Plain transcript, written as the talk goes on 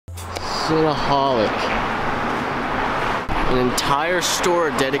Cinnaholic. An entire store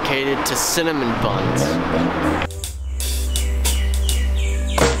dedicated to cinnamon buns.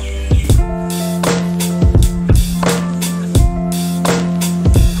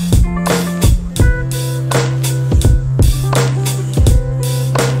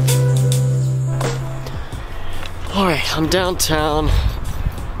 Alright, I'm downtown.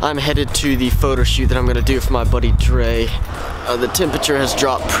 I'm headed to the photo shoot that I'm gonna do for my buddy Dre. The temperature has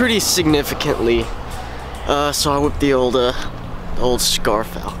dropped pretty significantly, so I whipped the old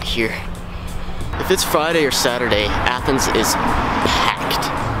scarf out here. If it's Friday or Saturday, Athens is packed.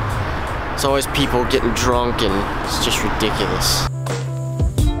 There's always people getting drunk and it's just ridiculous.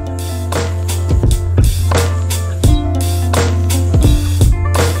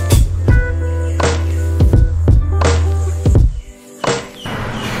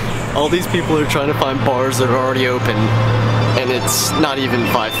 All these people are trying to find bars that are already open, and it's not even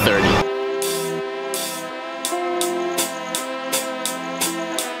 5:30.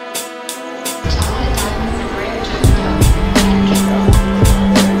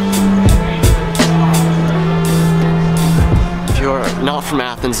 If you're not from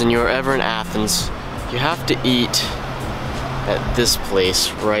Athens and you're ever in Athens, you have to eat at this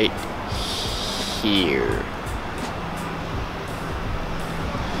place right here.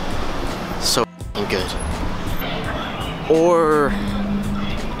 So good. Or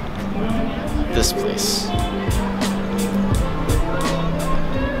this place.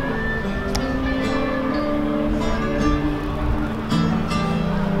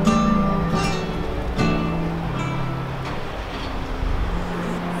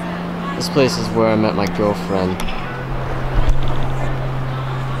 This place is where I met my girlfriend.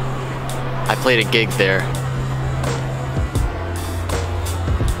 I played a gig there.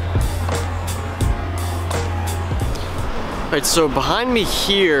 Alright, so behind me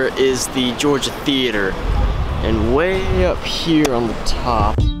here is the Georgia Theater, and way up here on the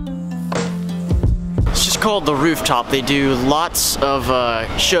top, it's just called the Rooftop. They do lots of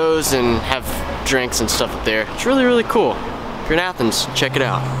shows and have drinks and stuff up there. It's really, really cool. If you're in Athens, check it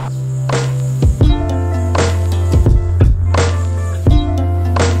out.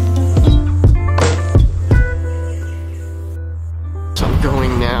 So I'm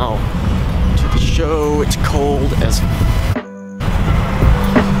going now to the show. It's cold as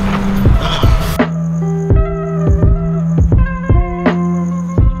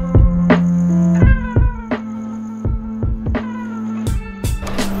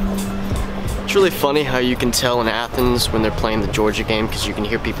It's really funny how you can tell in Athens when they're playing the Georgia game, because you can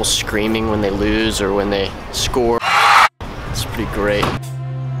hear people screaming when they lose or when they score. It's pretty great.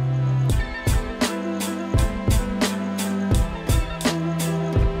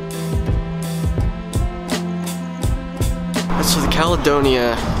 So the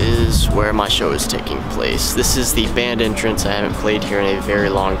Caledonia is where my show is taking place. This is the band entrance. I haven't played here in a very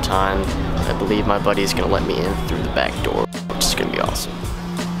long time. I believe my buddy's gonna let me in through the back door, which is gonna be awesome.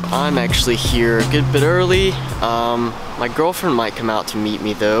 I'm actually here a good bit early. My girlfriend might come out to meet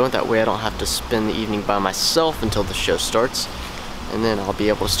me though. That way I don't have to spend the evening by myself until the show starts. And then I'll be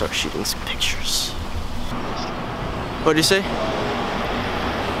able to start shooting some pictures. What'd you say?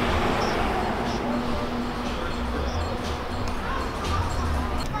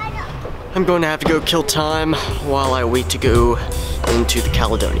 I'm going to have to go kill time while I wait to go into the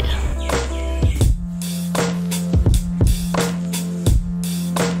Caledonia.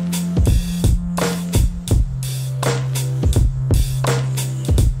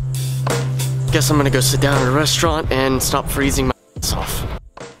 Guess I'm gonna go sit down at a restaurant and stop freezing my ass off.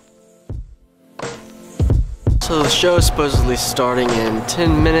 So the show is supposedly starting in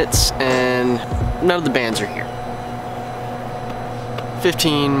 10 minutes and none of the bands are here.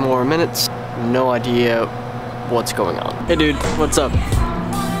 15 more minutes, no idea what's going on. Hey dude, what's up?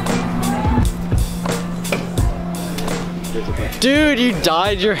 Dude, you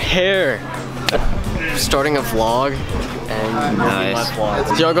dyed your hair. Starting a vlog. And nice.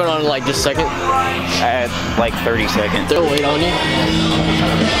 So y'all going on in like just a second? Like 30 seconds. They'll wait on you.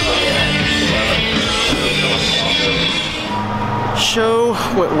 Show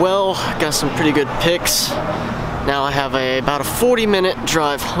went well, got some pretty good pics. Now I have about a 40-minute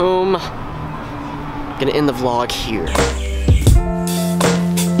drive home. Gonna end the vlog here.